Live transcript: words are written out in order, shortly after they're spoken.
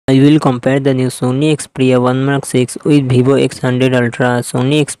I will compare the new Sony Xperia 1 Mark 6 with Vivo X100 Ultra.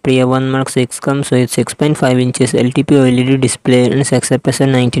 Sony Xperia 1 Mark 6 comes with 6.5 inches LTP OLED display and success ratio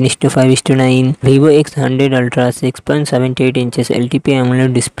 19:5:9. Vivo X100 Ultra 6.78 inches LTP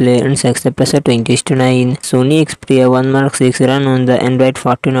AMOLED display and success ratio 20:9. Sony Xperia 1 Mark 6 run on the Android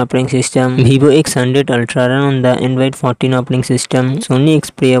 14 operating system. Vivo X100 Ultra run on the Android 14 operating system. Sony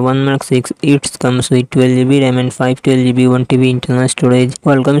Xperia 1 Mark 6 it comes with 12GB RAM and 512GB 1TB internal storage.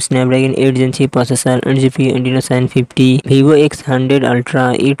 Qualcomm Snapdragon 8 Gen 3 processor and GPU Adreno 950. Vivo X100 Ultra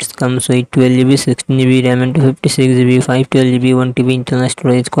it comes with 12GB 16GB RAM and 256GB 512GB 1TB internal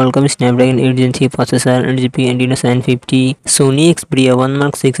storage. Qualcomm Snapdragon 8 Gen 3 processor and GPU Adreno 950. Sony Xperia 1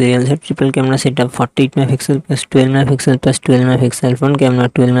 Mark 6 real set triple camera setup 48 MP plus 12 MP plus 12 MP front camera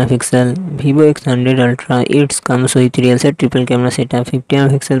 12 MP. Vivo X100 Ultra it comes with real set triple camera setup 50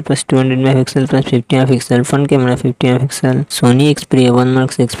 MP plus 200 MP plus 50 MP front camera 50 MP. Sony Xperia 1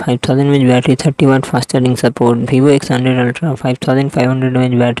 Mark 6 5000 mAh battery 30 watt fast charging support. Vivo X100 Ultra 5500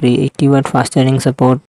 mAh battery 80 watt fast charging support.